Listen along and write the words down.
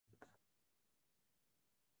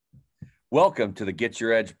Welcome to the Get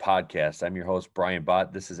Your Edge podcast. I'm your host, Brian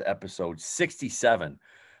Bott. This is episode 67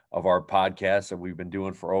 of our podcast that we've been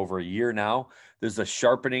doing for over a year now. This is a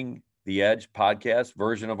Sharpening the Edge podcast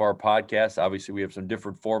version of our podcast. Obviously, we have some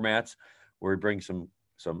different formats where we bring some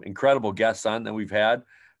incredible guests on that we've had.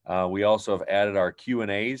 We also have added our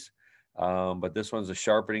Q&As, but this one's a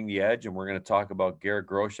Sharpening the Edge, and we're going to talk about Garrett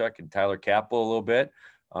Groshek and Tyler Capel a little bit.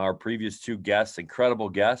 Our previous two guests, incredible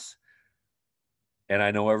guests. And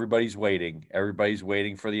I know everybody's waiting. Everybody's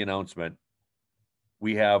waiting for the announcement.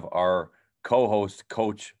 We have our co-host,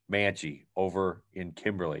 Coach Manchi, over in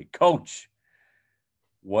Kimberly. Coach,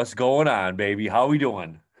 what's going on, baby? How we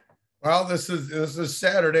doing? Well, this is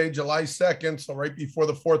Saturday, July 2nd, so right before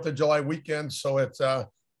the 4th of July weekend. So it's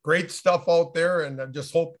great stuff out there, and I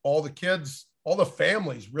just hope all the kids, all the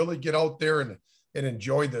families really get out there and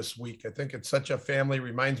enjoy this week. I think it's such a family,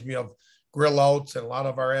 reminds me of grill outs, and a lot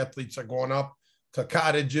of our athletes are going up to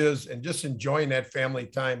cottages and just enjoying that family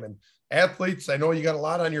time. And athletes, I know you got a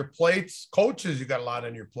lot on your plates. Coaches, you got a lot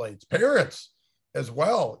on your plates. Parents as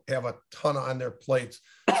well have a ton on their plates.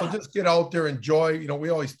 So just get out there, enjoy. You know, we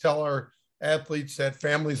always tell our athletes that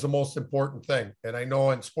family is the most important thing. And I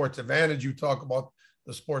know in Sports Advantage, you talk about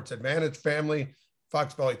the Sports Advantage family.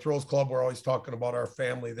 Fox Valley Throws Club, we're always talking about our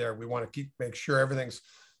family there. We want to make sure everything's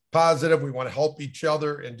positive. We want to help each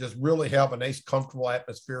other and just really have a nice, comfortable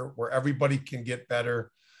atmosphere where everybody can get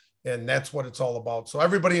better. And that's what it's all about. So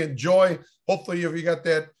everybody enjoy. Hopefully, if you got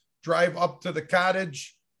that drive up to the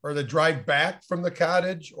cottage or the drive back from the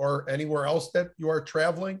cottage or anywhere else that you are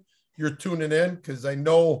traveling, you're tuning in, because I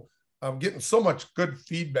know I'm getting so much good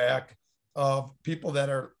feedback of people that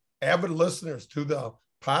are avid listeners to the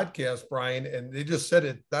podcast, Brian. And they just said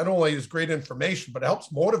it not only is great information, but it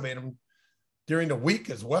helps motivate them during the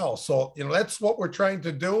week as well. So, you know, that's what we're trying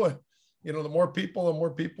to do. And, you know, the more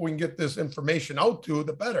people we can get this information out to,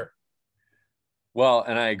 the better. Well,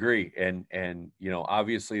 and I agree. And, you know,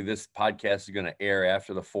 obviously this podcast is going to air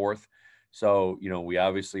after the 4th. So, you know, we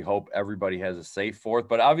obviously hope everybody has a safe 4th,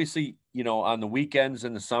 but obviously, you know, on the weekends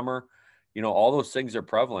in the summer, you know, all those things are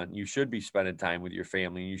prevalent. You should be spending time with your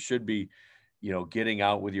family. You should be, you know, getting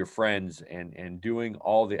out with your friends and doing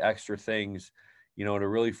all the extra things, you know, to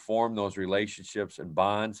really form those relationships and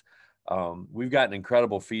bonds. We've gotten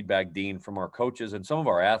incredible feedback, Dean, from our coaches and some of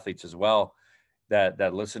our athletes as well,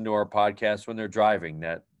 that listen to our podcast when they're driving,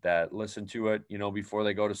 that listen to it, you know, before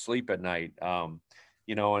they go to sleep at night,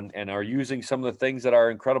 you know, and are using some of the things that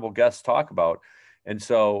our incredible guests talk about. And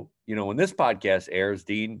so, you know, when this podcast airs,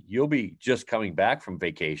 Dean, you'll be just coming back from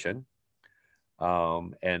vacation.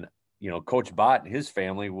 And, you know, Coach Bott and his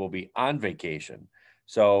family will be on vacation.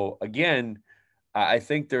 So again, I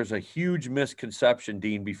think there's a huge misconception,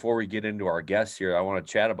 Dean, before we get into our guests here. I want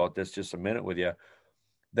to chat about this just a minute with you,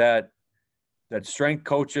 that strength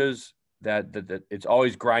coaches, that it's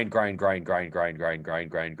always grind. You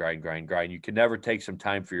can never take some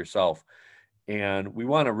time for yourself. And we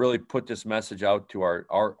want to really put this message out to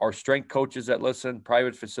our strength coaches that listen,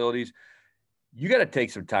 private facilities. You got to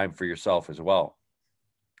take some time for yourself as well.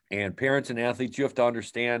 And parents and athletes, you have to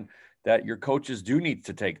understand that your coaches do need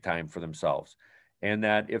to take time for themselves. And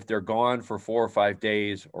that if they're gone for 4 or 5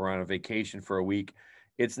 days or on a vacation for a week,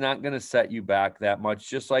 it's not going to set you back that much.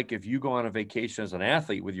 Just like if you go on a vacation as an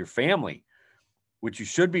athlete with your family, which you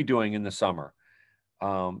should be doing in the summer,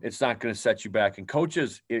 it's not going to set you back. And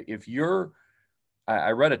coaches, if you're,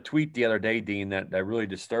 I read a tweet the other day, Dean, that really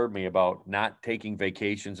disturbed me about not taking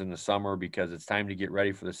vacations in the summer because it's time to get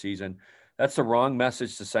ready for the season. That's the wrong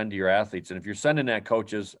message to send to your athletes. And if you're sending that,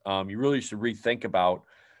 coaches, you really should rethink about,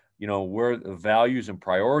 you know, where the values and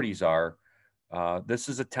priorities are. This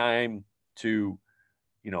is a time to,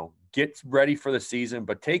 you know, get ready for the season,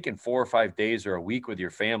 but taking 4 or 5 days or a week with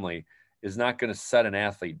your family is not going to set an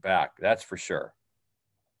athlete back. That's for sure.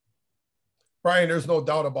 Brian, there's no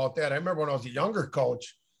doubt about that. I remember when I was a younger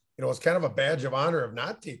coach, you know, it's kind of a badge of honor of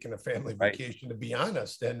not taking a family vacation, to be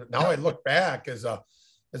honest. And now I look back as a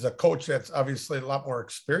coach that's obviously a lot more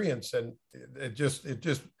experience, and it just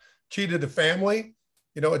cheated the family.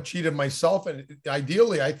 You know, it cheated myself. And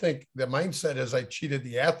ideally, I think the mindset is I cheated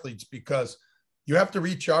the athletes, because you have to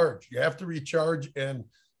recharge. You have to recharge. And,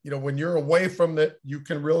 you know, when you're away from that, you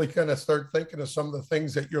can really kind of start thinking of some of the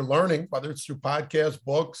things that you're learning, whether it's through podcasts,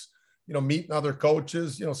 books, you know, meeting other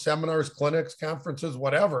coaches, you know, seminars, clinics, conferences,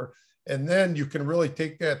 whatever. And then you can really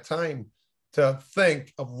take that time to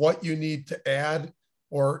think of what you need to add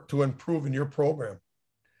or to improve in your program.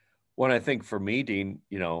 Well, I think for me, Dean,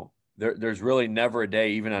 you know, there's really never a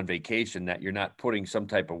day, even on vacation, that you're not putting some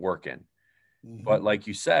type of work in. Mm-hmm. But like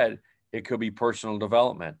you said, it could be personal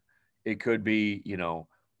development. It could be, you know,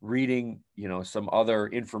 reading, some other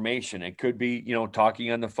information. It could be,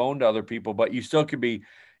 talking on the phone to other people, but you still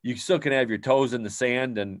can have your toes in the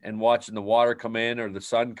sand and watching the water come in or the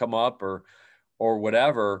sun come up or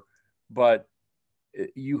whatever. But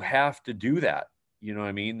you have to do that. You know what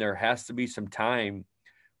I mean? There has to be some time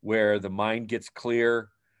where the mind gets clear,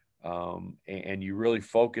 and you really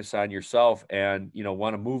focus on yourself and,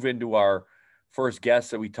 want to move into our first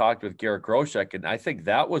guest that we talked with, Garrett Groshek. And I think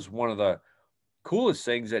that was one of the coolest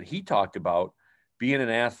things that he talked about, being an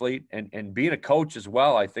athlete and being a coach as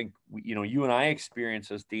well. I think, you and I experience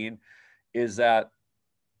this, Dean, is that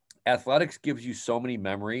athletics gives you so many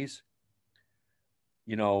memories,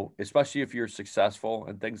 especially if you're successful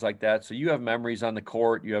and things like that. So you have memories on the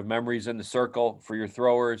court, you have memories in the circle for your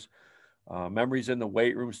throwers, memories in the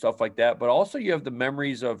weight room, stuff like that. But also you have the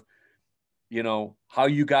memories of, how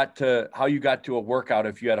you got to a workout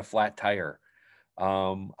if you had a flat tire,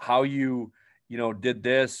 how you did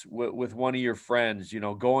this with one of your friends,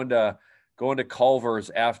 going to Culver's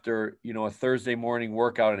after, a Thursday morning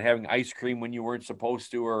workout and having ice cream when you weren't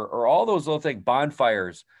supposed to, or all those little things,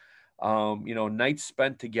 bonfires, nights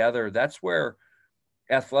spent together. That's where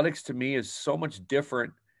athletics to me is so much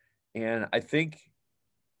different. And I think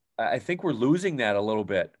we're losing that a little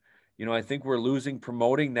bit. I think we're losing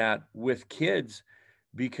promoting that with kids,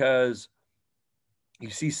 because you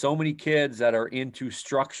see so many kids that are into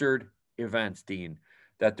structured events, Dean,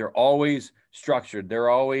 that they're always structured. They're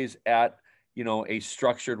always at, a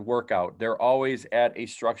structured workout. They're always at a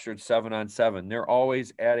structured 7-on-7. They're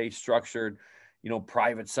always at a structured,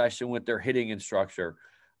 private session with their hitting instructor.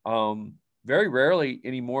 Very rarely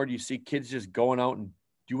anymore do you see kids just going out and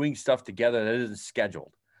doing stuff together that isn't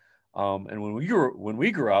scheduled. And when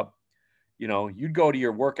we grew up, you'd go to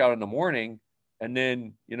your workout in the morning and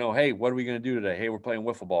then, hey, what are we going to do today? Hey, we're playing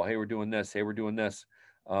wiffle ball. Hey, we're doing this. Hey, we're doing this.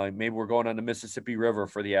 Maybe we're going on the Mississippi River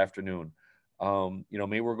for the afternoon.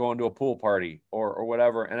 Maybe we're going to a pool party or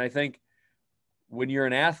whatever. And I think when you're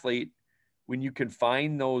an athlete, when you can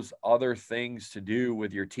find those other things to do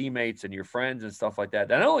with your teammates and your friends and stuff like that,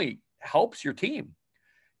 that not only helps your team,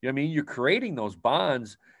 you're creating those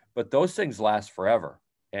bonds, but those things last forever.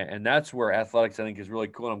 And that's where athletics, I think, is really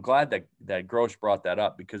cool. And I'm glad that Grosh brought that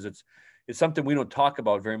up, because it's something we don't talk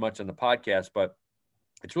about very much on the podcast, but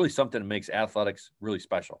it's really something that makes athletics really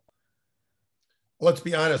special. Let's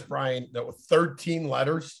be honest, Brian, that with 13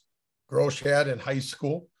 letters Grosh had in high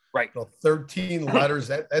school, right? 13 letters,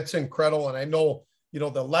 that's incredible. And I know,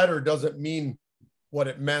 the letter doesn't mean what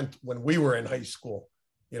it meant when we were in high school.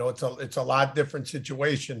 It's a lot different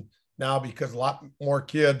situation now, because a lot more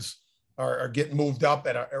kids are getting moved up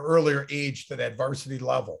at an earlier age to that varsity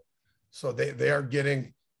level. So they are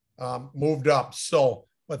getting moved up. So,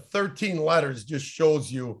 but 13 letters just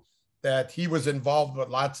shows you that he was involved with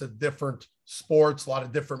lots of different sports, a lot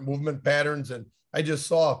of different movement patterns. And I just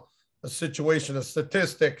saw a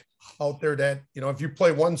statistic out there that, if you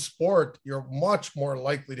play one sport, you're much more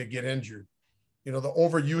likely to get injured, the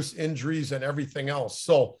overuse injuries and everything else.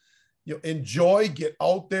 So, enjoy, get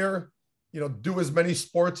out there, do as many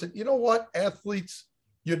sports. And you know what, athletes,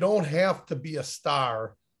 you don't have to be a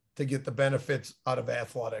star to get the benefits out of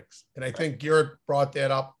athletics. And I think Garrett brought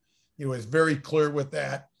that up. He was very clear with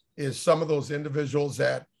that, is some of those individuals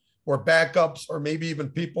that were backups, or maybe even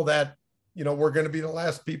people that, were going to be the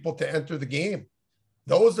last people to enter the game.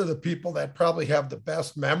 Those are the people that probably have the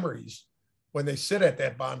best memories when they sit at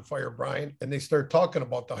that bonfire, Brian, and they start talking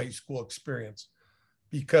about the high school experience,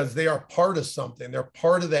 because they are part of something. They're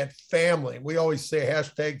part of that family. We always say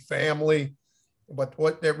hashtag family, but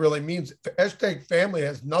what that really means, hashtag family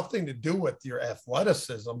has nothing to do with your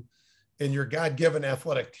athleticism and your God-given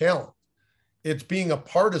athletic talent. It's being a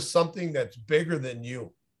part of something that's bigger than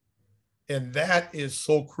you. And that is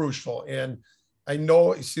so crucial. And I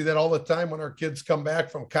know you see that all the time when our kids come back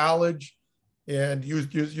from college, and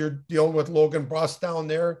you're dealing with Logan Bruss down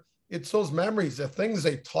there. It's those memories, the things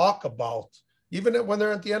they talk about, even when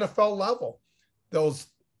they're at the NFL level, those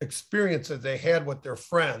experiences they had with their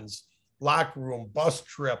friends, locker room, bus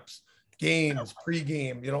trips, games,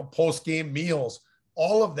 pregame, post-game meals,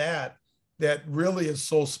 all of that really is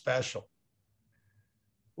so special.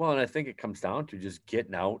 Well, and I think it comes down to just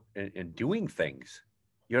getting out and doing things,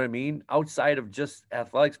 outside of just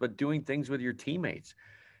athletics, but doing things with your teammates.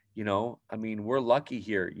 We're lucky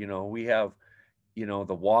here. We have,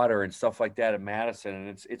 the water and stuff like that at Madison.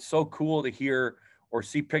 And it's so cool to hear or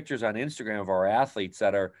see pictures on Instagram of our athletes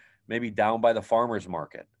that are maybe down by the farmer's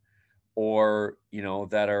market, or,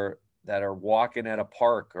 that are walking at a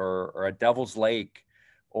park or a Devil's Lake,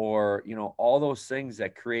 or, all those things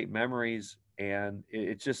that create memories. And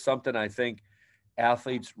it's just something I think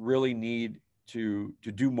athletes really need to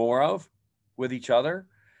do more of with each other.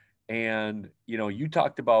 And, you know, you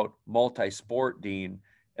talked about multi-sport, Dean,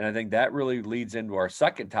 and I think that really leads into our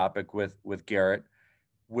second topic with Garrett,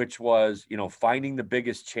 which was, you know, finding the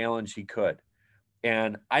biggest challenge he could.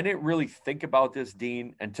 And I didn't really think about this,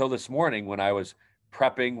 Dean, until this morning when I was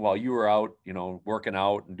prepping while you were out, you know, working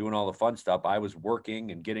out and doing all the fun stuff. I was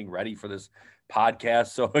working and getting ready for this podcast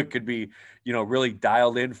so it could be, you know, really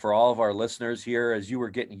dialed in for all of our listeners here as you were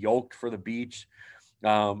getting yoked for the beach,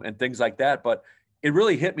 and things like that. But it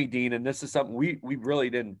really hit me, Dean, and this is something we really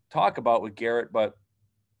didn't talk about with Garrett, but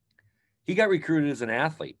he got recruited as an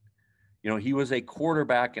athlete. You know, he was a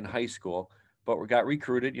quarterback in high school, but we got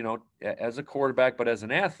recruited, you know, as a quarterback, but as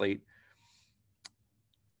an athlete.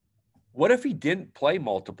 What if he didn't play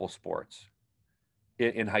multiple sports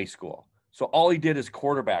in high school? So all he did is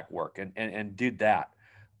quarterback work and did that.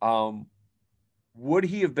 Would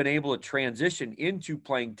he have been able to transition into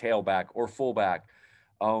playing tailback or fullback?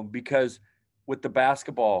 Because with the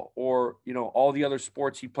basketball or, you know, all the other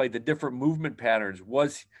sports he played, the different movement patterns,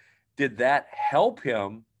 did that help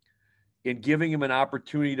him in giving him an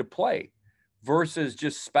opportunity to play versus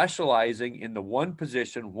just specializing in the one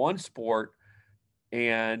position, one sport,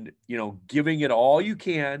 and, you know, giving it all you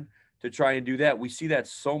can to try and do that? We see that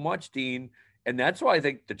so much, Dean. And that's why I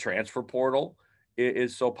think the transfer portal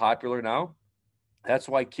is so popular now. That's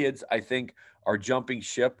why kids, I think, are jumping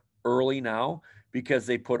ship early now, because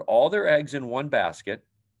they put all their eggs in one basket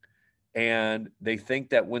and they think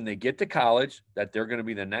that when they get to college that they're going to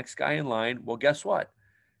be the next guy in line. Well, guess what?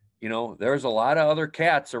 You know, there's a lot of other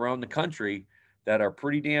cats around the country that are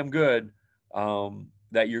pretty damn good,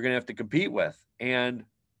 that you're going to have to compete with. And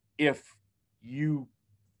if you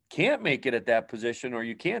can't make it at that position, or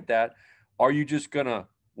you can't that, are you just going to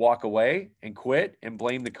walk away and quit and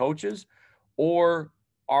blame the coaches? Or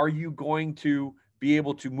are you going to be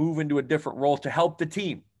able to move into a different role to help the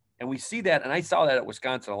team? And we see that, and I saw that at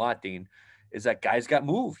Wisconsin a lot, Dean, is that guys got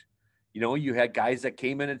moved. You know, you had guys that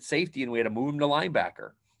came in at safety and we had to move them to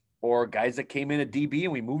linebacker, or guys that came in at DB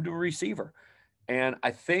and we moved to a receiver. And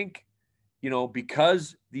I think, you know,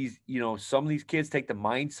 because these, you know, some of these kids take the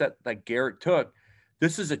mindset that Garrett took,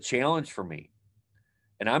 this is a challenge for me.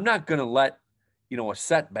 And I'm not going to let, you know, a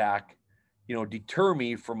setback, you know, deter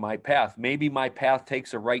me from my path. Maybe my path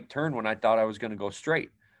takes a right turn when I thought I was going to go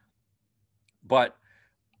straight. But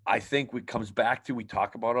I think it comes back to, we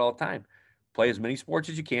talk about it all the time, play as many sports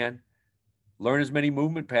as you can, learn as many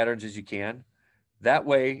movement patterns as you can. That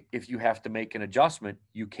way, if you have to make an adjustment,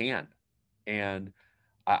 you can. And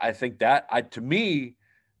I think that, to me,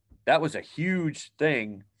 that was a huge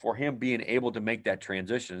thing for him being able to make that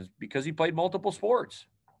transition, because he played multiple sports.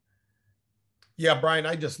 Yeah, Brian,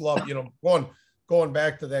 I just love, you know, going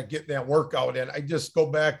back to that, getting that workout in. I just go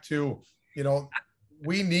back to, you know,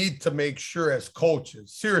 we need to make sure as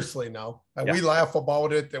coaches, seriously now, and we laugh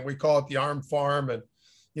about it and we call it the arm farm, and,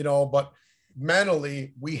 you know, but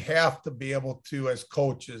mentally we have to be able to, as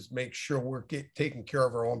coaches, make sure we're taking care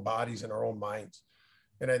of our own bodies and our own minds.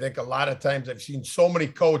 And I think a lot of times I've seen so many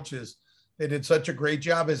coaches, they did such a great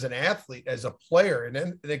job as an athlete, as a player, and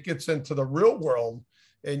then it gets into the real world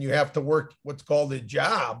and you have to work what's called a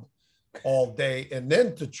job all day, and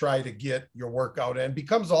then to try to get your workout in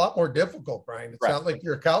becomes a lot more difficult, Brian. It's not like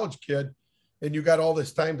you're a college kid and you got all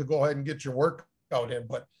this time to go ahead and get your workout in.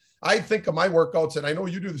 But I think of my workouts, and I know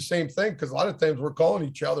you do the same thing, because a lot of times we're calling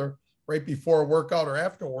each other right before a workout or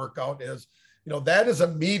after a workout, is, you know, that is a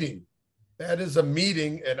meeting. That is a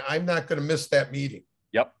meeting, and I'm not going to miss that meeting.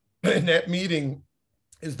 Yep. And that meeting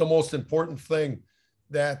is the most important thing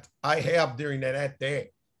that I have during that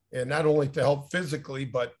day. And not only to help physically,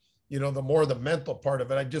 but, you know, the more the mental part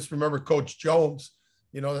of it. I just remember Coach Jones,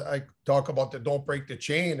 you know, I talk about the don't break the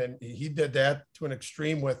chain, and he did that to an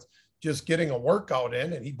extreme with just getting a workout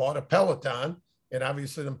in, and he bought a Peloton, and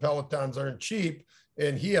obviously the Pelotons aren't cheap.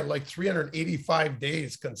 And he had like 385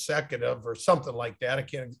 days consecutive or something like that. I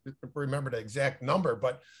can't remember the exact number,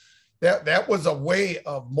 but that was a way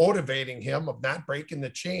of motivating him, of not breaking the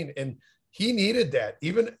chain. And he needed that.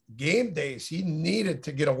 Even game days, he needed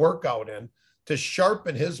to get a workout in to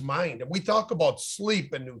sharpen his mind. And we talk about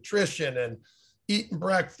sleep and nutrition and eating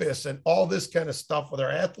breakfast and all this kind of stuff with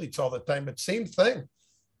our athletes all the time. But same thing,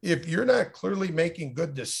 if you're not clearly making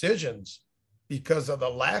good decisions because of the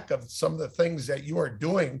lack of some of the things that you are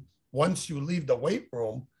doing once you leave the weight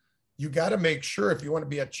room, you got to make sure, if you want to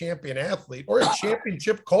be a champion athlete or a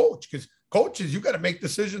championship coach, because coaches, you got to make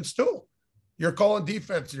decisions too. You're calling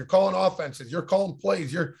defenses, you're calling offenses, you're calling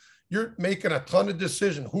plays, you're making a ton of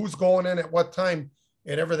decisions, who's going in at what time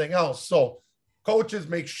and everything else. So coaches,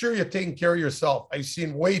 make sure you're taking care of yourself. I've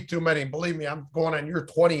seen way too many, believe me, I'm going on year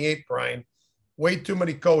 28, Brian, way too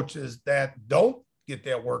many coaches that don't get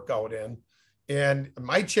that workout in. And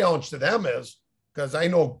my challenge to them is, because I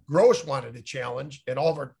know Grosh wanted a challenge and all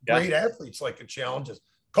of our great athletes like a challenge, is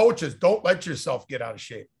coaches, don't let yourself get out of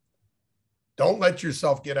shape. Don't let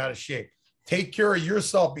yourself get out of shape. Take care of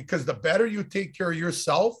yourself, because the better you take care of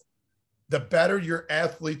yourself, the better your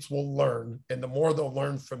athletes will learn and the more they'll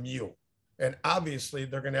learn from you. And obviously,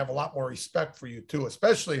 they're going to have a lot more respect for you too,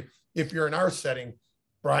 especially if you're in our setting,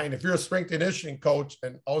 Brian. If you're a strength and conditioning coach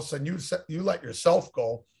and all of a sudden you let yourself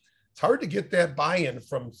go, it's hard to get that buy-in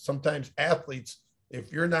from sometimes athletes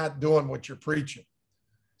if you're not doing what you're preaching.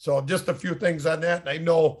 So just a few things on that. And I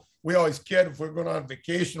know we always kid, if we're going on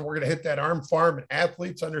vacation, we're going to hit that arm farm, and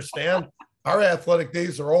athletes understand our athletic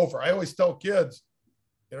days are over. I always tell kids,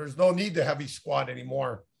 there's no need to heavy squat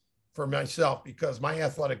anymore for myself because my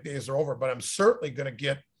athletic days are over, but I'm certainly going to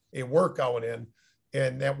get a workout in,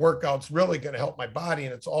 and that workout's really going to help my body.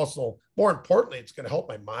 And it's also, more importantly, it's going to help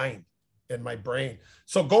my mind and my brain.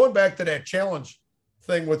 So going back to that challenge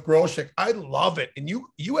thing with Groshek, I love it. And you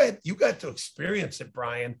got to experience it,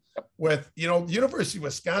 Brian, with, the University of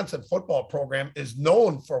Wisconsin football program is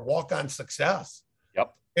known for walk-on success.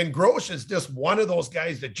 Yep. And Grosh is just one of those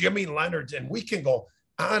guys, the Jimmy Leonards, and we can go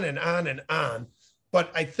on and on and on. But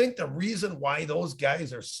I think the reason why those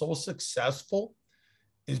guys are so successful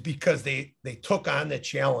is because they took on the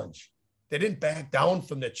challenge. They didn't back down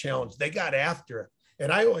from the challenge. They got after it.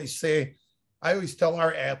 And I always tell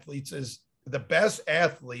our athletes is the best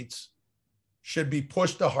athletes should be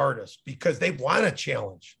pushed the hardest because they want a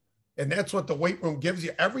challenge. And that's what the weight room gives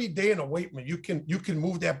you. Every day in a weight room, you can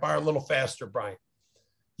move that bar a little faster, Brian.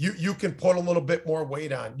 You can put a little bit more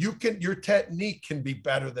weight on. Your technique can be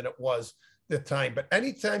better than it was the time. But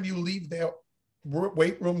anytime you leave that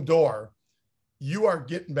weight room door, you are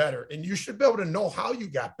getting better. And you should be able to know how you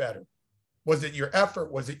got better. Was it your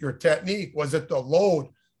effort? Was it your technique? Was it the load?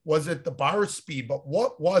 Was it the bar speed? But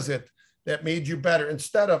what was it that made you better?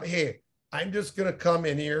 Instead of, hey, I'm just going to come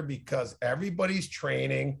in here because everybody's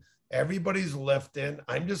training, everybody's lifting.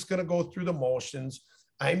 I'm just going to go through the motions.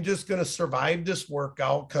 I'm just going to survive this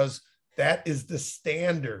workout because that is the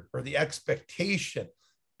standard or the expectation.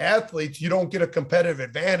 Athletes, you don't get a competitive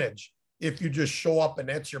advantage if you just show up and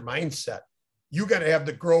that's your mindset. You got to have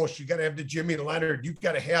the Grosh. You got to have the Jimmy Leonard. You've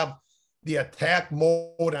got to have the attack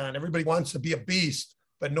mode on. Everybody wants to be a beast,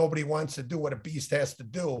 but nobody wants to do what a beast has to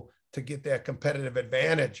do to get that competitive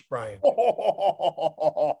advantage, Brian.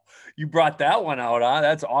 Oh, you brought that one out, huh?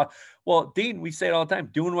 That's awesome. Well, Dean, we say it all the time.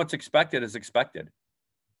 Doing what's expected is expected.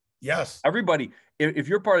 Yes. Everybody, if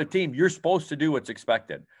you're part of the team, you're supposed to do what's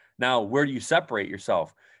expected. Now, where do you separate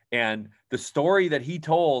yourself? And the story that he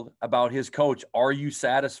told about his coach, are you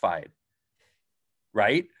satisfied?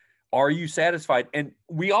 Right? Are you satisfied? And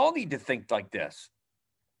we all need to think like this.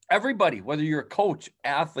 Everybody, whether you're a coach,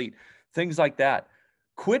 athlete, things like that,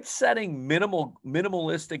 quit setting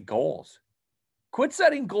minimalistic goals. Quit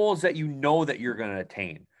setting goals that you know that you're going to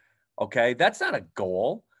attain. Okay? That's not a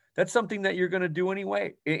goal. That's something that you're going to do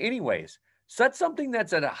anyways. Set something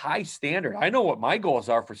that's at a high standard. I know what my goals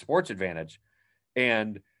are for Sports Advantage.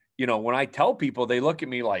 And, when I tell people, they look at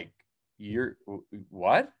me like, you're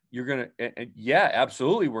what? You're going to, yeah,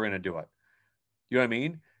 absolutely. We're going to do it. You know what I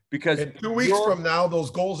mean? Because in 2 weeks from now,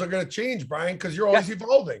 those goals are going to change, Brian, because you're always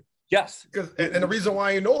evolving. Yes. And the reason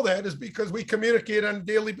why you know that is because we communicate on a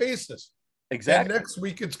daily basis. Exactly. And next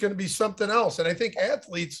week, it's going to be something else. And I think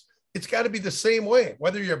athletes, it's got to be the same way,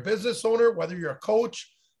 whether you're a business owner, whether you're a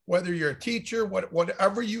coach, whether you're a teacher,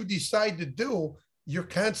 whatever you decide to do, you're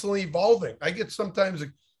constantly evolving. I get sometimes,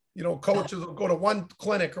 coaches will go to one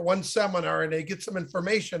clinic or one seminar and they get some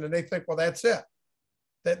information and they think, well, that's it.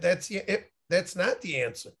 That's not the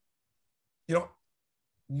answer.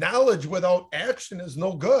 Knowledge without action is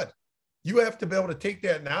no good. You have to be able to take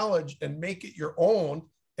that knowledge and make it your own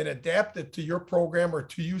and adapt it to your program or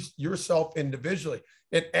to use yourself individually.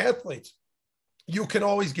 And athletes, you can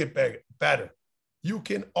always get better. You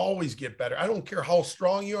can always get better. I don't care how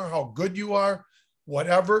strong you are, how good you are,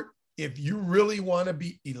 whatever. If you really want to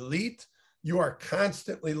be elite, you are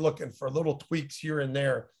constantly looking for little tweaks here and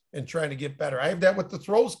there and trying to get better. I have that with the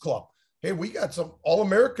throws club. Hey, we got some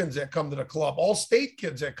All-Americans that come to the club, all-state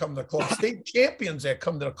kids that come to the club, state champions that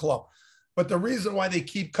come to the club. But the reason why they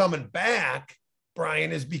keep coming back,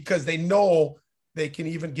 Brian, is because they know they can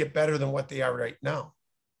even get better than what they are right now.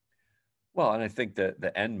 Well, and I think that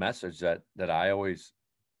the end message that I always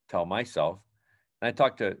tell myself, and I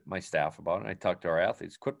talk to my staff about it, and I talk to our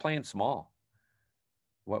athletes, quit playing small.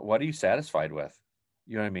 What are you satisfied with?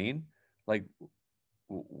 You know what I mean? Like,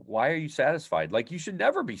 why are you satisfied? Like, you should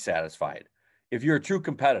never be satisfied if you're a true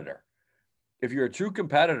competitor. If you're a true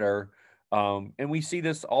competitor, And we see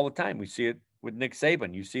this all the time. We see it with Nick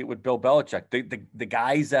Saban. You see it with Bill Belichick. The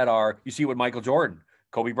guys that are, you see it with Michael Jordan,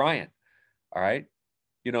 Kobe Bryant. All right.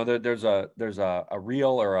 You know, there's a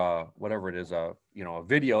reel or a whatever it is, a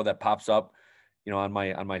video that pops up, on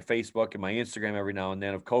my Facebook and my Instagram every now and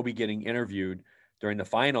then of Kobe getting interviewed during the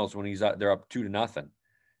finals when they're up 2-0.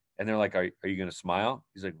 And they're like, are you going to smile?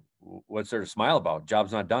 He's like, what's there to smile about?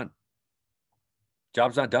 Job's not done.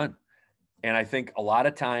 Job's not done. And I think a lot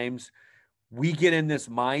of times we get in this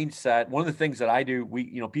mindset. One of the things that I do,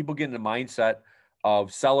 people get in the mindset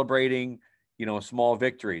of celebrating, small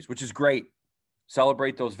victories, which is great.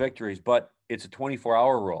 Celebrate those victories, but it's a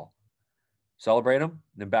 24-hour rule. Celebrate them,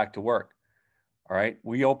 then back to work. All right.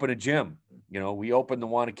 We open a gym, we opened the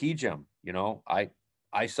Wanakee gym.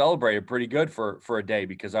 I celebrated pretty good for a day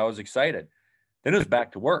because I was excited. Then it was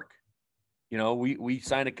back to work. We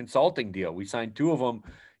signed a consulting deal. We signed 2 of them,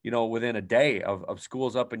 within a day of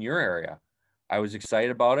schools up in your area. I was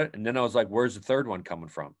excited about it. And then I was like, where's the 3rd one coming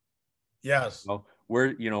from? Yes.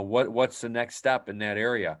 What's the next step in that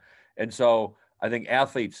area? And so I think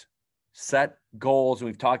athletes set goals, and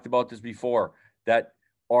we've talked about this before, that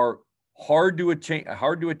are hard to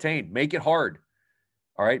attain. Make it hard.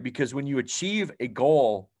 All right. Because when you achieve a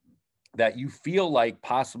goal that you feel like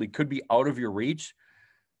possibly could be out of your reach,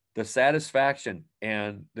 the satisfaction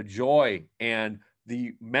and the joy and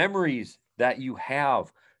the memories that you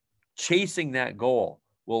have chasing that goal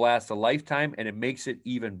will last a lifetime, and it makes it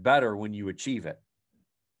even better when you achieve it.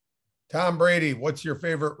 Tom Brady, what's your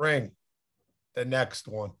favorite ring? The next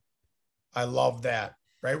one. I love that,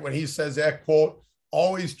 right? When he says that quote,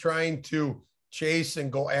 always trying to chase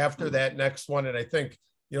and go after that next one. And I think,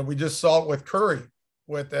 we just saw it with Curry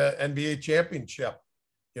with the NBA championship.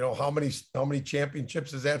 How many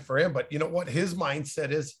championships is that for him? But you know what? His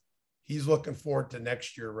mindset is he's looking forward to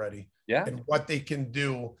next year already. Yeah. And what they can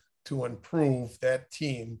do to improve that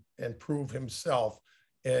team and prove himself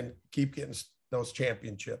and keep getting those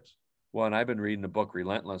championships. Well, and I've been reading the book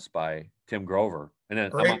Relentless by Tim Grover. And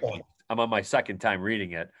then I'm on my 2nd time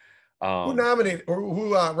reading it. Who nominated or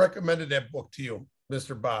who recommended that book to you,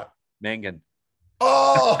 Mr. Bott? Mangan.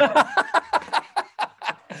 Oh,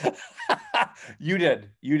 you did.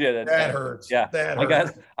 That hurts. Yeah. That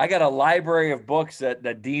hurts. I got a library of books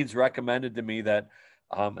that Dean's recommended to me that,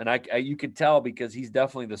 and I you could tell because he's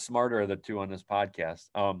definitely the smarter of the 2 on this podcast.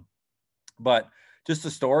 But just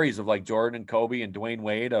the stories of like Jordan and Kobe and Dwayne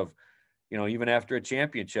Wade of, even after a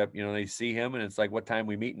championship, they see him and it's like, what time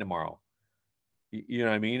we meeting tomorrow? You know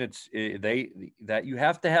what I mean? That you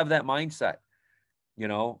have to have that mindset, you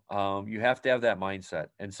have to have that mindset.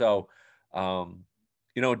 And so,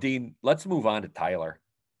 Dean, let's move on to Tyler.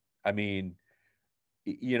 I mean,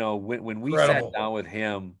 when we sat down with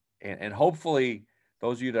him and hopefully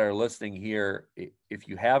those of you that are listening here, if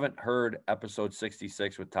you haven't heard episode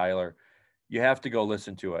 66 with Tyler, you have to go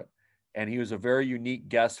listen to it. And he was a very unique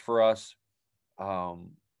guest for us,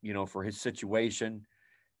 for his situation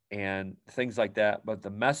and things like that. But the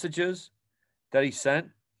messages that he sent,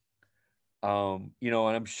 and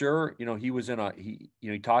I'm sure, he was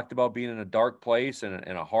he talked about being in a dark place and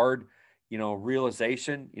a hard,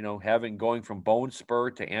 realization, going from bone spur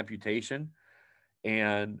to amputation.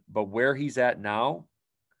 But where he's at now,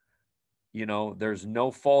 there's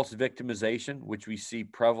no false victimization, which we see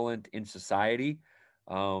prevalent in society.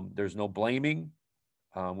 There's no blaming.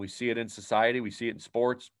 We see it in society. We see it in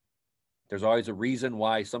sports. There's always a reason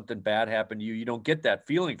why something bad happened to you. You don't get that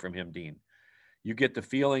feeling from him, Dean. You get the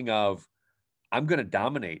feeling of, I'm going to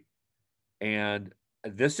dominate. And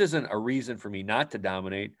this isn't a reason for me not to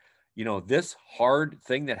dominate. This hard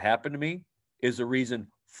thing that happened to me is a reason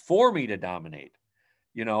for me to dominate,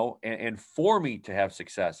 and for me to have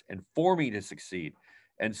success and for me to succeed.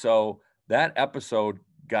 And so that episode,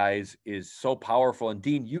 guys, is so powerful. And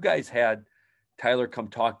Dean, you guys had Tyler come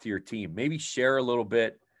talk to your team. Maybe share a little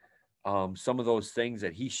bit some of those things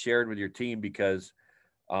that he shared with your team, because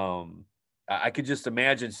I could just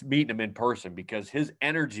imagine meeting him in person because his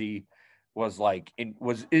energy was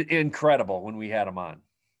incredible when we had him on.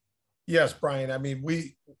 Yes, Brian. I mean,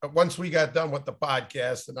 once we got done with the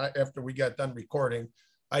podcast and after we got done recording,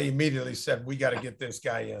 I immediately said, we got to get this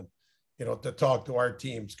guy in, to talk to our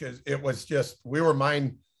teams. Cause it was just, it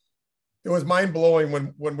was mind blowing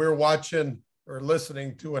when we were watching or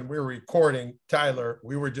listening to, and we were recording Tyler,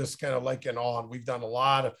 we were just kind of like in awe. And we've done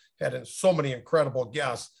had so many incredible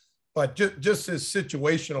guests, but just his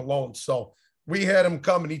situation alone. So we had him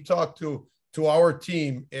come and he talked to our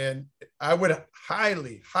team. And I would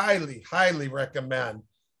highly, highly, highly recommend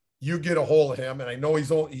you get a hold of him. And I know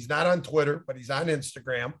he's not on Twitter, but he's on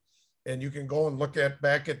Instagram, and you can go and look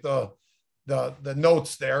back at the the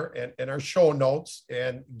notes there and our show notes,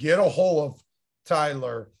 and get a hold of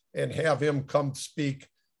Tyler and have him come speak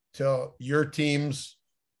to your teams,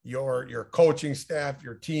 your coaching staff,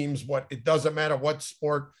 your teams. It doesn't matter what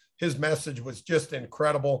sport. His message was just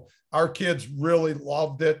incredible. Our kids really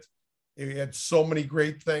loved it. He had so many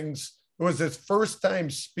great things. It was his first time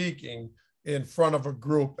speaking in front of a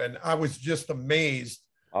group, and I was just amazed.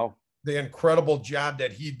 Oh, the incredible job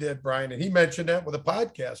that he did, Brian. And he mentioned that with a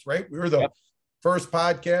podcast, right? We were the first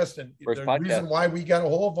podcast. And reason why we got a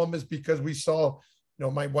hold of him is because we saw,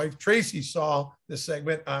 my wife Tracy saw the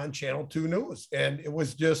segment on Channel 2 News. And it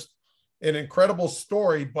was just an incredible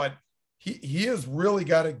story. But he has really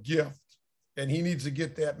got a gift, and he needs to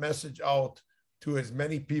get that message out to as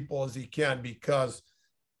many people as he can, because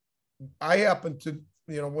I happen to,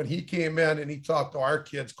 when he came in and he talked to our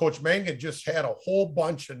kids, Coach Mangan just had a whole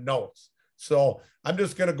bunch of notes. So I'm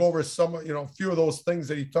just going to go over some, a few of those things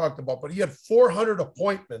that he talked about. But he had 400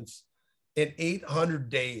 appointments in 800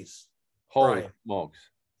 days. Holy smokes.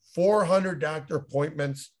 400 doctor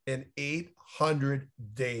appointments in 800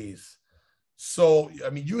 days. So,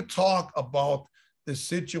 you talk about the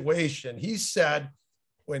situation. He said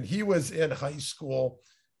when he was in high school,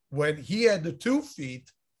 when he had the 2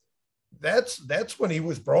 feet, that's when he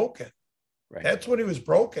was broken. Right. That's when he was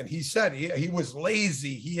broken. He said he was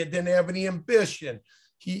lazy. He didn't have any ambition.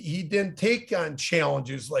 He didn't take on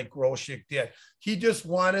challenges like Groshek did. He just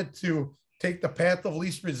wanted to take the path of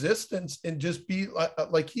least resistance and just be,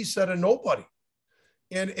 like he said, a nobody.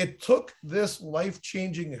 And it took this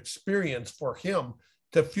life-changing experience for him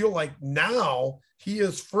to feel like now he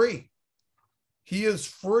is free. He is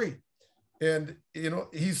free. And,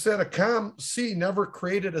 he said a calm sea never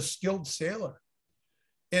created a skilled sailor.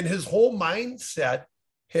 And his whole mindset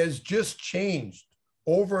has just changed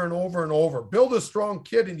over and over and over. Build a strong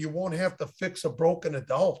kid and you won't have to fix a broken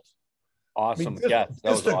adult. Awesome.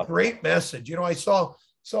 Just a great message. I saw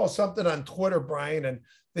something on Twitter, Brian, and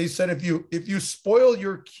they said, if you spoil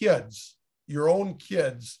your kids, your own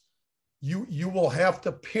kids, you will have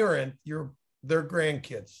to parent their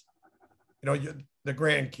grandkids, the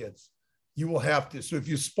grandkids. You will have to. So if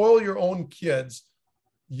you spoil your own kids,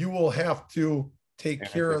 you will have to take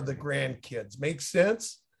care of the grandkids. Make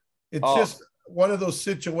sense? It's just one of those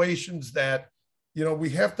situations that, we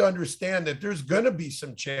have to understand that there's going to be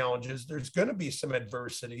some challenges. There's going to be some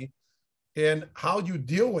adversity, and how you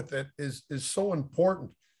deal with it is so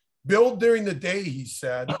important. Build during the day, he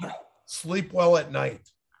said, sleep well at night.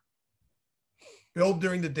 Build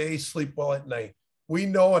during the day, sleep well at night. We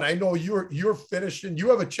know, and I know you're finishing. You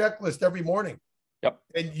have a checklist every morning. Yep.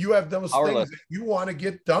 And you have those things that you want to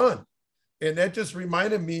get done. And that just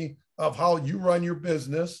reminded me of how you run your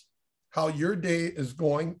business, how your day is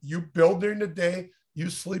going. You build during the day, you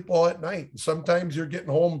sleep well at night. Sometimes you're getting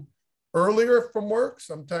home earlier from work.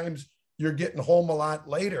 Sometimes you're getting home a lot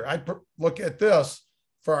later. I look at this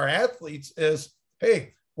for our athletes is,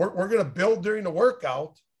 hey, we're going to build during the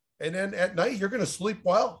workout. And then at night, you're going to sleep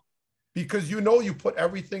well, because you put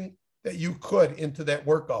everything that you could into that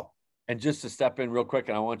workout. And just to step in real quick,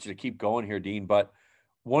 and I want you to keep going here, Dean, but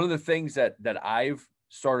one of the things that I've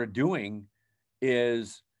started doing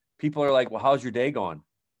is people are like, well, how's your day going?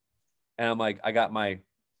 And I'm like, I got my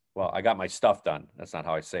stuff done. That's not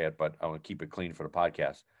how I say it, but I want to keep it clean for the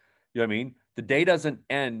podcast. You know what I mean? The day doesn't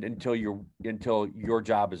end until your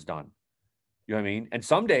job is done. You know what I mean? And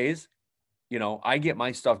some days, I get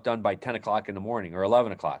my stuff done by 10 o'clock in the morning or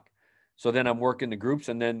 11 o'clock. So then I'm working the groups,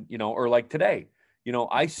 and then, or like today,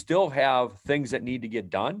 I still have things that need to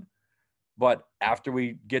get done. But after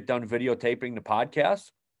we get done videotaping the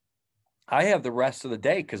podcast, I have the rest of the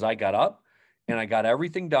day because I got up and I got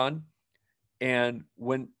everything done. And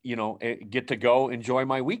when, get to go enjoy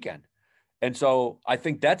my weekend. And so I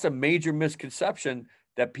think that's a major misconception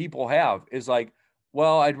that people have is like,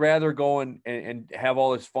 well, I'd rather go and have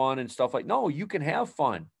all this fun and stuff like, no, you can have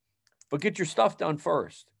fun, but get your stuff done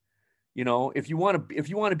first. If you want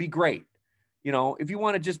to be great, if you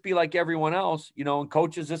want to just be like everyone else, and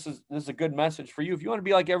coaches, this is a good message for you. If you want to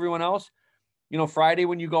be like everyone else, Friday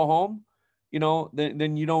when you go home,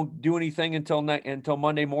 then you don't do anything until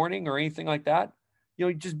Monday morning or anything like that.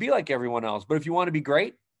 Just be like everyone else. But if you want to be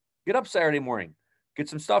great, get up Saturday morning, get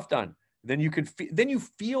some stuff done. Then you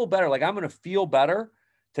feel better. Like I'm going to feel better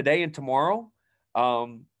today and tomorrow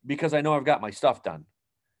because I know I've got my stuff done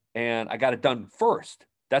and I got it done first.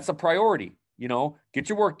 That's a priority. Get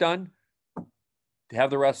your work done to have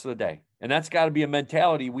the rest of the day. And that's got to be a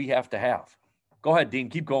mentality we have to have. Go ahead, Dean.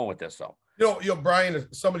 Keep going with this, though. Brian,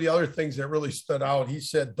 some of the other things that really stood out, he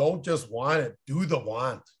said, don't just want it, do the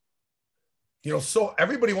want. So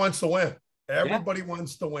everybody wants to win. Everybody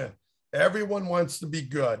wants to win. Everyone wants to be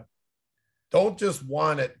good. Don't just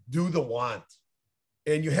want it, do the want.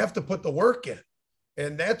 And you have to put the work in.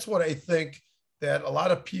 And that's what I think that a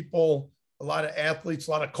lot of people, a lot of athletes,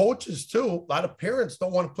 a lot of coaches too, a lot of parents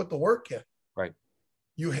don't want to put the work in. Right.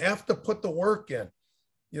 You have to put the work in.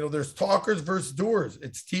 There's talkers versus doers.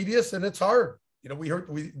 It's tedious and it's hard. We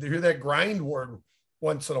hear that grind word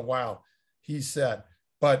once in a while, he said,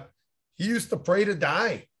 but he used to pray to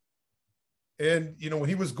die. And, when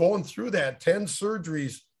he was going through that 10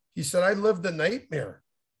 surgeries, he said, I lived a nightmare.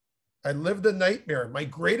 My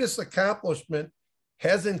greatest accomplishment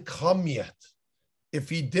hasn't come yet. If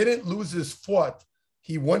he didn't lose his foot,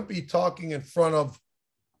 he wouldn't be talking in front of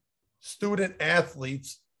student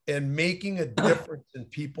athletes and making a difference in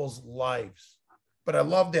people's lives. But I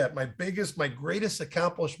love that. My greatest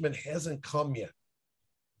accomplishment hasn't come yet.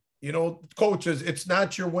 Coaches, it's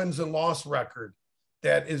not your wins and loss record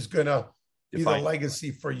that is going to be the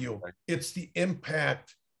legacy for you. Right. It's the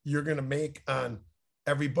impact you're going to make on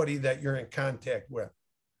everybody that you're in contact with.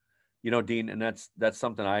 Dean, and that's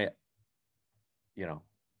something I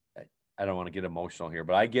don't want to get emotional here,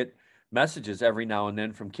 but I get messages every now and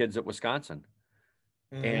then from kids at Wisconsin.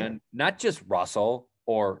 Mm-hmm. And not just Russell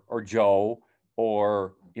or Joe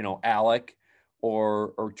or, Alec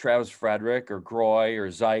or Travis Frederick or Groy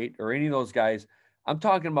or Zeit or any of those guys. I'm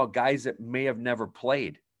talking about guys that may have never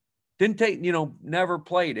played. Never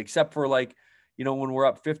played except for when we're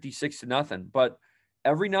up 56-0. But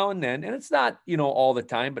every now and then, and it's not, all the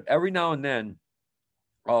time, but every now and then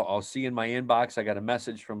I'll see in my inbox, I got a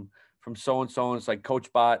message from so-and-so, and it's like,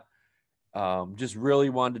 Coach Bott, just really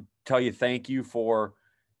wanted to tell you thank you for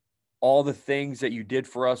all the things that you did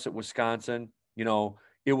for us at Wisconsin.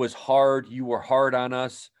 It was hard. You were hard on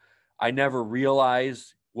us. I never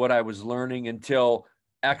realized what I was learning until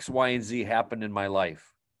X, Y, and Z happened in my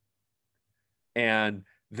life. And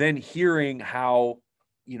then hearing how,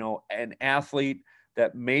 an athlete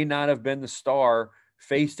that may not have been the star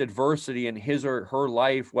faced adversity in his or her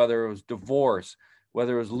life, whether it was divorce,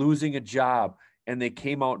 whether it was losing a job, and they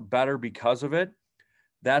came out better because of it.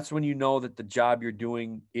 That's when you know that the job you're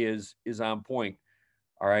doing is on point.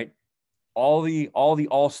 All right. All the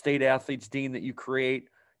all-state athletes, Dean, that you create,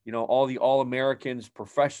 all the All-Americans,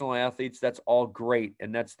 professional athletes, that's all great.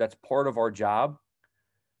 And that's part of our job.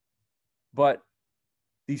 But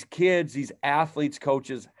these kids, these athletes,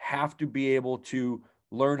 coaches have to be able to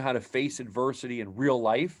learn how to face adversity in real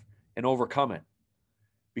life and overcome it.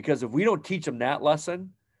 Because if we don't teach them that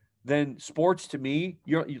lesson, then sports, to me,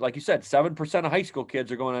 like you said, 7% of high school kids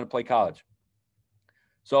are going on to play college.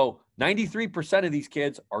 So 93% of these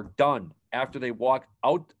kids are done after they walk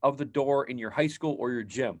out of the door in your high school or your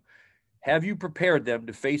gym. Have you prepared them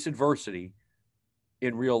to face adversity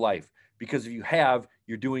in real life? Because if you have,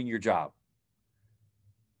 you're doing your job.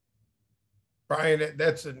 Brian,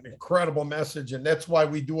 that's an incredible message. And that's why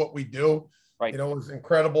we do what we do. Right. It was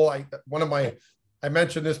incredible. I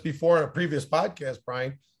mentioned this before in a previous podcast,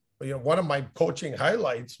 Brian, but one of my coaching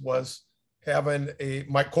highlights was having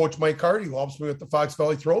my coach, Mike Hardy, who helps me with the Fox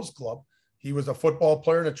Valley Throws Club. He was a football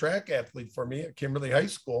player and a track athlete for me at Kimberly High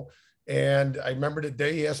School. And I remember the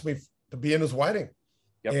day he asked me to be in his wedding.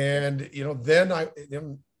 Yep. And,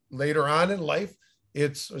 then later on in life,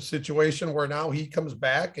 it's a situation where now he comes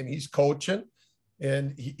back and he's coaching,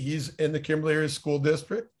 and he's in the Kimberly area school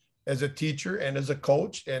district as a teacher and as a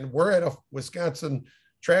coach. And we're at a Wisconsin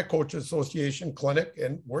Track Coach Association clinic,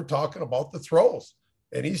 and we're talking about the throws,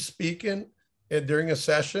 and he's speaking during a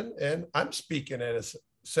session, and I'm speaking at a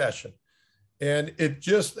session. And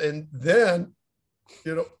then,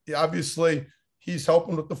 obviously he's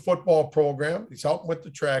helping with the football program. He's helping with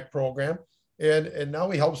the track program. And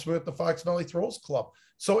now he helps me with the Fox Valley Throws Club.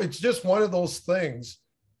 So it's just one of those things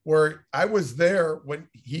where I was there when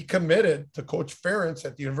he committed to Coach Ferentz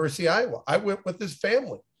at the University of Iowa. I went with his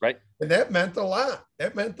family. Right. And that meant a lot.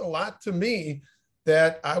 That meant a lot to me,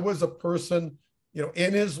 that I was a person,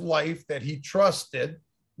 in his life that he trusted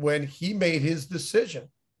when he made his decision.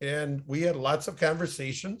 And we had lots of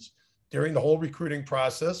conversations during the whole recruiting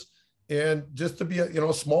process. And just to be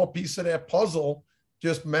a small piece of that puzzle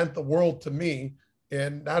just meant the world to me.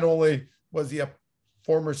 And not only was he a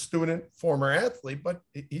former student, former athlete, but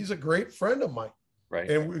he's a great friend of mine. Right.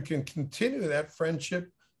 And we can continue that friendship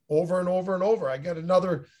over and over and over. I got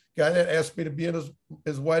another guy that asked me to be in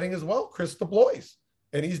his wedding as well, Chris DeBlois.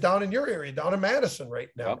 And he's down in your area, down in Madison right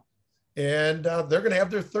now. Yep. And they're going to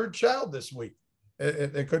have their third child this week.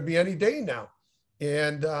 It could be any day now.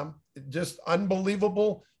 And just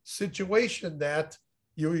unbelievable situation that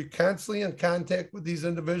you're constantly in contact with these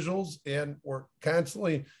individuals, and we're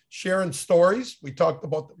constantly sharing stories. We talked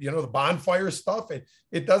about, the bonfire stuff.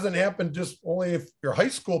 It doesn't happen just only if you're high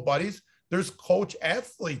school buddies. There's coach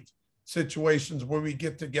athlete situations where we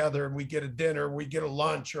get together and we get a dinner, we get a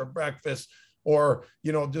lunch or a breakfast, or,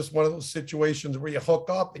 just one of those situations where you hook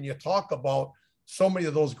up and you talk about so many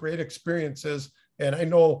of those great experiences. And I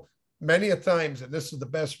know many a times, and this is the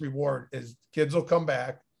best reward, is kids will come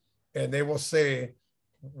back and they will say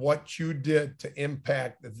what you did to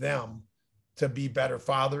impact them to be better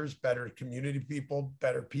fathers, better community people,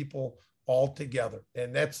 better people all together.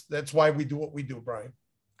 And that's why we do what we do, Brian.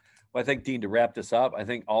 Well, I think, Dean, to wrap this up, I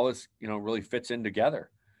think all this, really fits in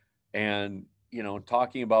together. And,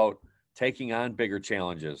 talking about taking on bigger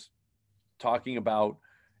challenges, talking about,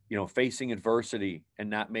 facing adversity and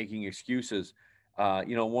not making excuses.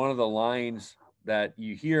 One of the lines that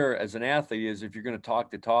you hear as an athlete is, if you're going to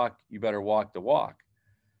talk the talk, you better walk the walk.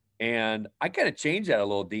 And I kind of changed that a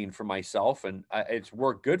little, Dean, for myself. And it's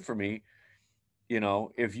worked good for me.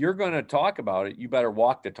 If you're going to talk about it, you better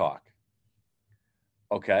walk the talk.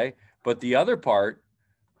 Okay. But the other part,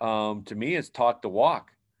 to me, is talk the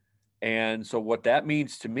walk. And so what that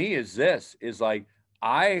means to me is like,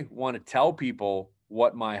 I want to tell people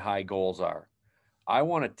what my high goals are. I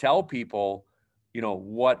want to tell people,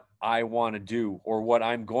 what I want to do or what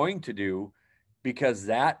I'm going to do, because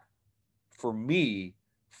that, for me,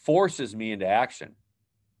 forces me into action.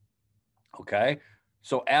 Okay.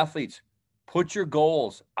 So athletes, put your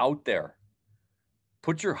goals out there.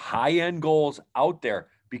 Put your high-end goals out there,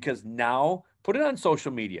 because now put it on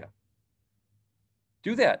social media.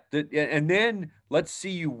 Do that. And then let's see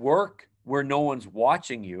you work where no one's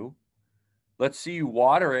watching you. Let's see you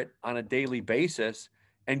water it on a daily basis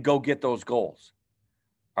and go get those goals.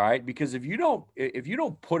 All right. Because if you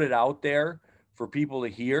don't put it out there for people to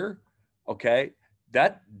hear, okay,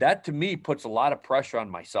 that to me puts a lot of pressure on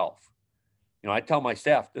myself. I tell my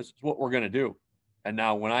staff, this is what we're going to do. And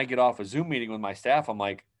now when I get off a Zoom meeting with my staff, I'm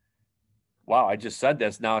like, wow, I just said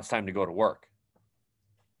this. Now it's time to go to work.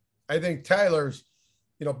 I think Tyler's,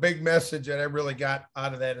 big message that I really got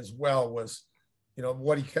out of that as well was,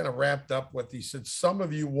 what he kind of wrapped up with. He said, some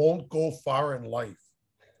of you won't go far in life.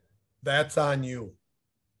 That's on you.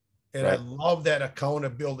 And right. I love that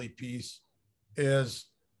accountability piece is,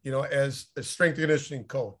 as a strength and conditioning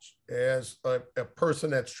coach, as a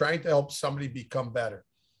person that's trying to help somebody become better.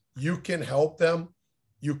 You can help them.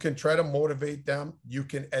 You can try to motivate them. You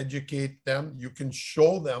can educate them. You can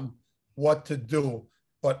show them what to do.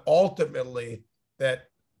 But ultimately, that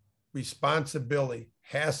responsibility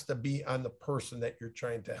has to be on the person that you're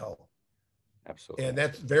trying to help. Absolutely. And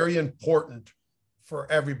that's very important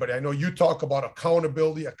for everybody. I know you talk about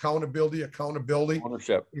accountability.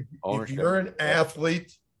 Ownership. If you're an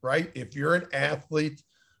athlete, right? If you're an athlete,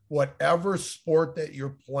 whatever sport that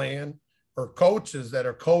you're playing, or coaches that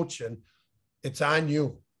are coaching, it's on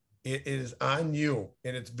you. It is on you.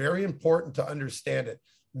 And it's very important to understand it.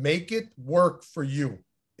 Make it work for you.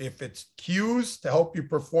 If it's cues to help you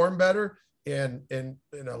perform better in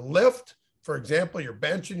a lift, for example, you're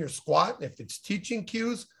benching, you're squatting, if it's teaching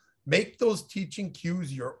cues, make those teaching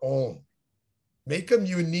cues your own. Make them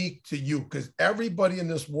unique to you, because everybody in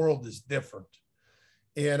this world is different.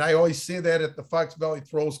 And I always say that at the Fox Valley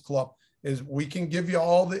Throws Club, is we can give you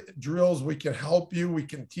all the drills. We can help you. We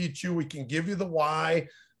can teach you. We can give you the why.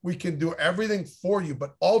 We can do everything for you.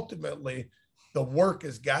 But ultimately, the work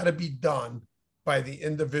has got to be done by the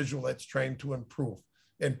individual that's trying to improve.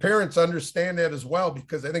 And parents understand that as well,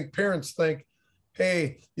 because I think parents think,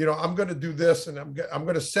 hey, I'm going to do this, and I'm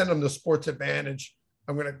going to send them to Sports Advantage.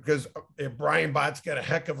 Because Brian Bott's got a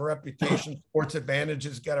heck of a reputation. Sports Advantage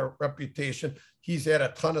has got a reputation. He's had a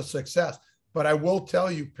ton of success. But I will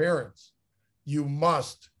tell you, parents, you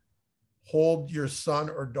must hold your son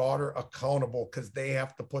or daughter accountable, because they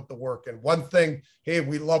have to put the work in. One thing, hey,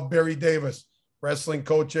 we love Barry Davis, wrestling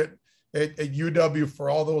coach at UW for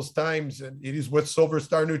all those times. And he's with Silver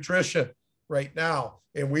Star Nutrition right now.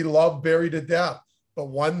 And we love Barry to death. But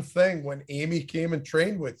one thing, when Amy came and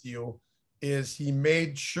trained with you, is he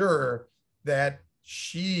made sure that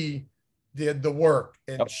she did the work,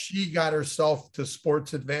 and she got herself to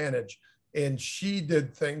Sports Advantage, and she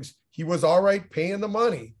did things. He was all right paying the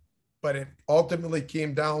money, but it ultimately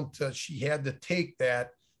came down to she had to take that,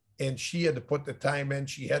 and she had to put the time in.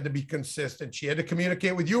 She had to be consistent. She had to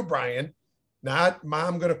communicate with you, Brian, not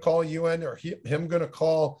mom going to call you in, or him going to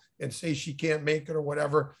call and say she can't make it or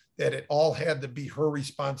whatever, that it all had to be her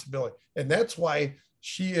responsibility. And that's why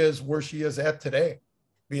she is where she is at today,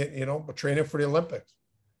 being, training for the Olympics.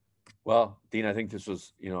 Well, Dean, I think this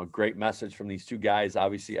was, a great message from these two guys.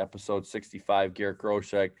 Obviously, episode 65, Garrett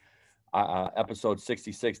Groshek, episode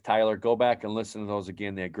 66, Tyler. Go back and listen to those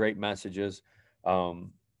again. They had great messages.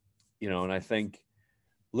 Um, and I think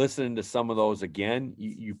listening to some of those again,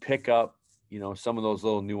 you pick up, some of those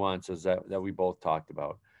little nuances that we both talked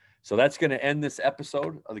about. So that's going to end this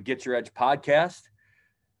episode of the Get Your Edge podcast.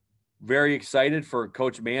 Very excited for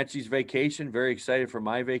Coach Manchi's vacation. Very excited for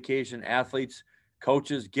my vacation. Athletes,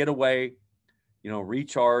 coaches, get away,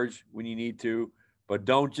 recharge when you need to, but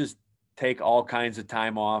don't just take all kinds of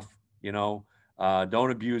time off,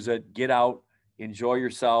 don't abuse it. Get out, enjoy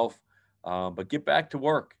yourself, but get back to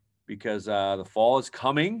work because the fall is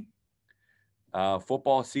coming.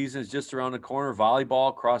 Football season is just around the corner.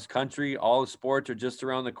 Volleyball, cross country, all the sports are just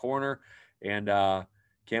around the corner. And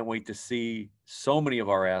can't wait to see so many of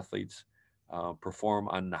our athletes perform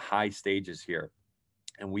on the high stages here.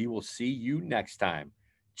 And we will see you next time.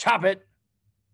 Chop it.